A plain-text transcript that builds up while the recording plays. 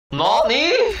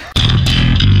Nani?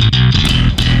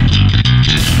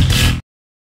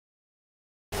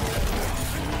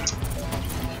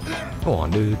 Go on,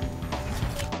 dude.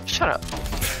 Shut up.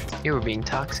 You were being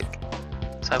toxic.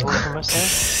 So I voted for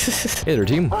myself. Hey there,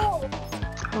 team.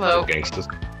 Hello. Gangsters.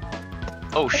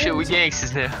 Oh shit, we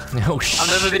gangsters now. Oh shit. I've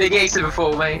never been a gangster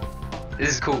before, mate. This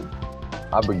is cool.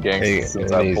 I've been gangster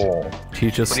since I was born.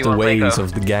 Teach us What do you the want, ways Mako?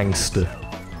 of the gangster.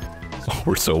 Oh,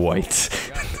 we're so white.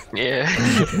 Yeah.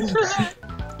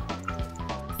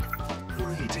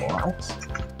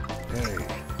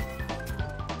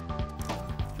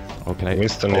 Okay.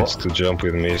 Mr. needs to jump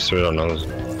with me, so I don't know.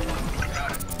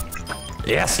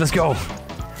 Yes, let's go.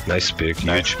 Nice pick,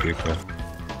 huge pick, man.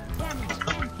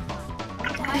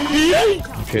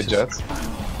 Okay, Juds.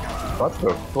 What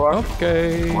the fuck?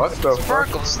 Okay. What the fuck?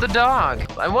 Sparkles the dog.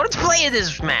 I wanted to play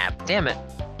this map. Damn it.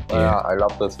 Yeah, I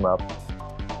love this map.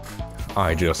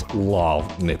 I just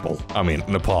love nipple. I mean,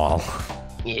 Nepal.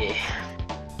 Yeah.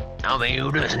 I mean,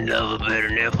 who doesn't love a better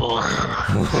nipple?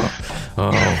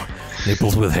 Oh,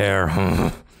 nipples with hair.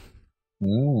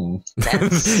 Mmm.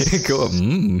 Go up.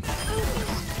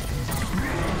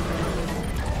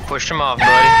 Push him off,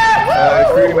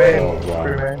 buddy. Pretty man. Oh, wow.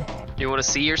 Pretty man. You want to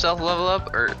see yourself level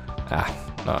up, or Ah,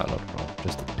 no problem.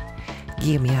 Just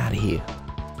get me out of here.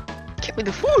 get me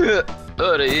the food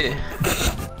out of here?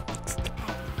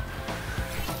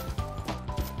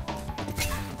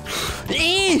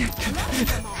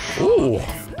 Oh,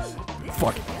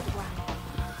 fuck.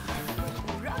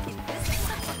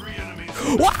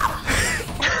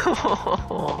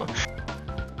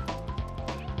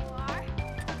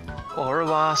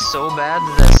 Overwatch so bad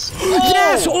that that's.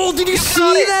 Yes! Oh, did you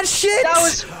see that shit? That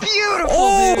was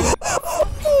beautiful,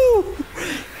 dude.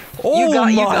 Oh You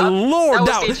got- my lord!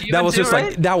 that was That was too, just right?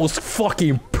 like that was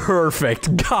fucking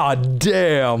perfect. God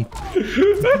damn!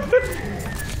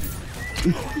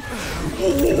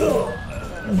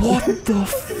 What the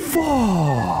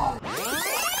fuck?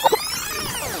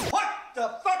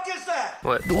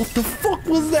 What? What the fuck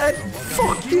was that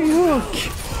fucking hook?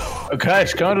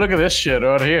 Guys, come and look at this shit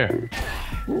right here.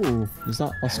 Ooh, is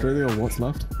that Australia or what's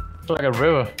left? It's like a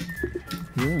river.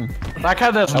 Yeah. Like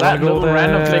how there's wanna that go little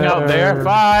random thing out there. there.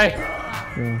 Bye!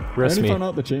 Yeah. Rest I only me. found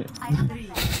out the chain. I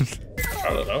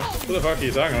don't know. What the fuck are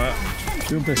you talking about?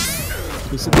 Doing piss.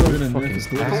 There's something in Memphis.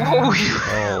 Oh,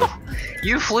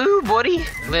 you flew, buddy.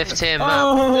 Lift him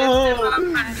up. Lift him up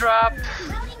and drop.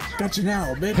 Got you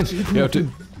now, bitch. Yo,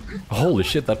 dude. Holy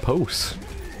shit, that pose.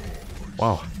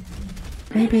 Wow.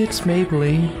 Maybe it's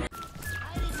Maybelline.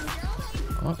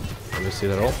 Oh, let me see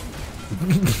that all.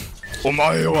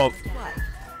 OMAE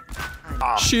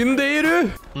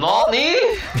SHINDEIRU? Nani?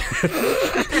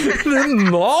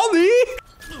 Nani?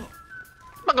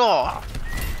 Mago.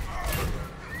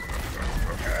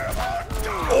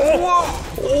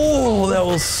 Oh, that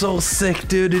was so sick,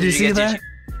 dude. Did you see get that?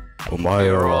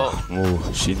 OMAE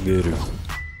SHINDEIRU.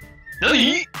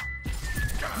 Nani?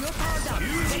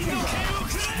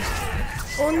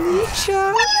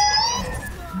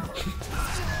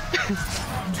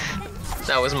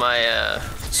 That was my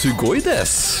Sugoi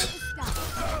desu.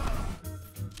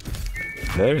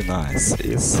 Very nice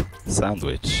is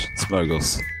sandwich,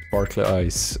 smörgås. Sparkly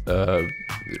ice,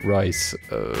 rice,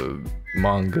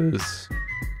 mangas,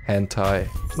 hentai,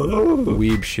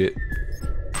 weeb shit.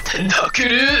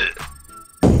 Nakuru.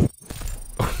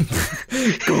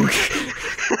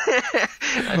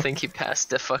 I think he passed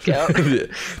the fuck out.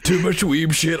 Too much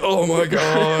weeb shit. Oh my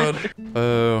god.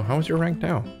 How's your rank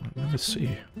now? Let's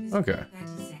see. Okay.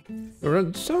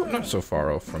 So not so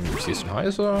far off from your season high,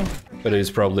 so. But it's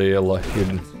probably a lot.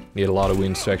 You need a lot of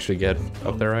wins to actually get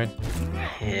up there, right?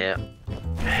 Yeah.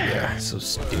 Yeah. So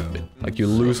stupid. Like you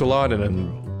lose a lot and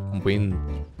then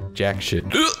win jack shit.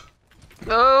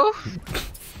 Oh.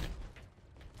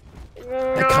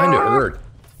 That kind of hurt.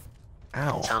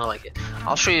 Ow. Sounded like it.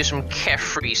 I'll show you some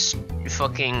carefree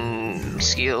fucking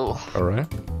skill. All right.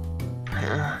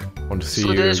 Want to see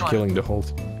Look at you this one. killing the whole.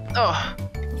 Oh.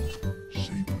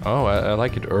 Oh, I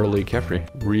like it early Kefri.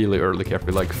 Really early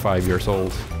Kefri, like 5 years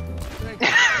old.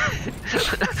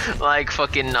 Like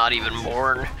fucking not even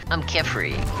born. I'm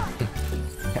carefree.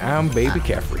 I'm baby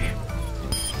Kefri.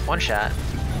 One shot.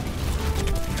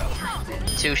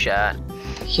 Two shot.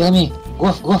 Heal me!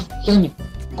 Goof, goof, heal me!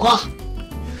 Goof!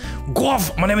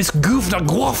 Goof! My name is Goof, not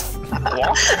Goof!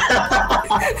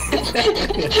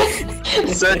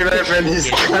 Sorry, my friend is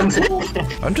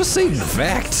I'm just saying the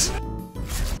facts.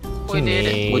 We did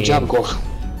it. Good job, Goof.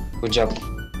 Good job.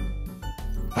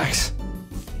 Thanks.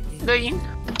 Lean.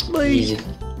 Easy.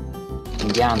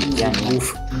 Down,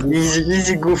 goof. Easy,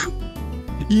 easy, goof.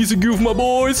 Easy Goof, my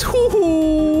boys.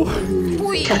 Hoo-hoo.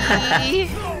 Wee.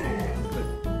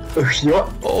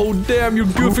 Oh damn, you're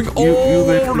goofing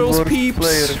all those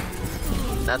peeps.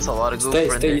 That's a lot of goof Stay,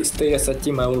 right stay, there. stay as a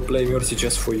team. I will play Mercy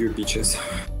just for you, bitches.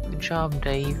 Good job,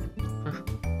 Dave.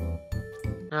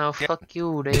 Oh, fuck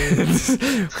you,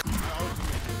 Dave.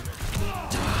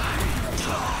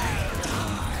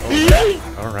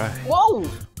 Alright. Whoa!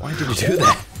 Why did you do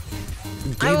that?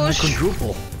 You gave him a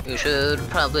quadruple. You should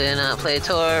probably not play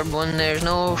Torb when there's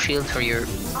no shield for your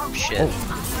shit.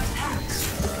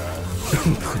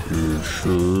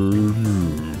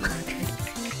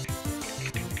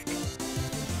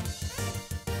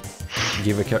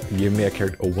 Give me a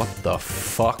character. Oh, what the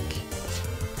fuck?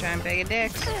 Giant bag of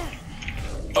dicks.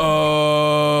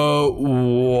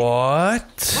 What?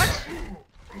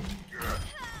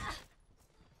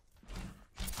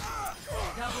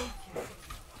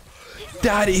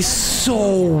 That is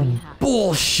so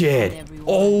bullshit.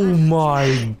 Oh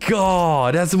my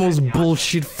god, that's the most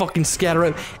bullshit fucking scatter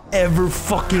I've ever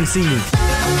fucking seen.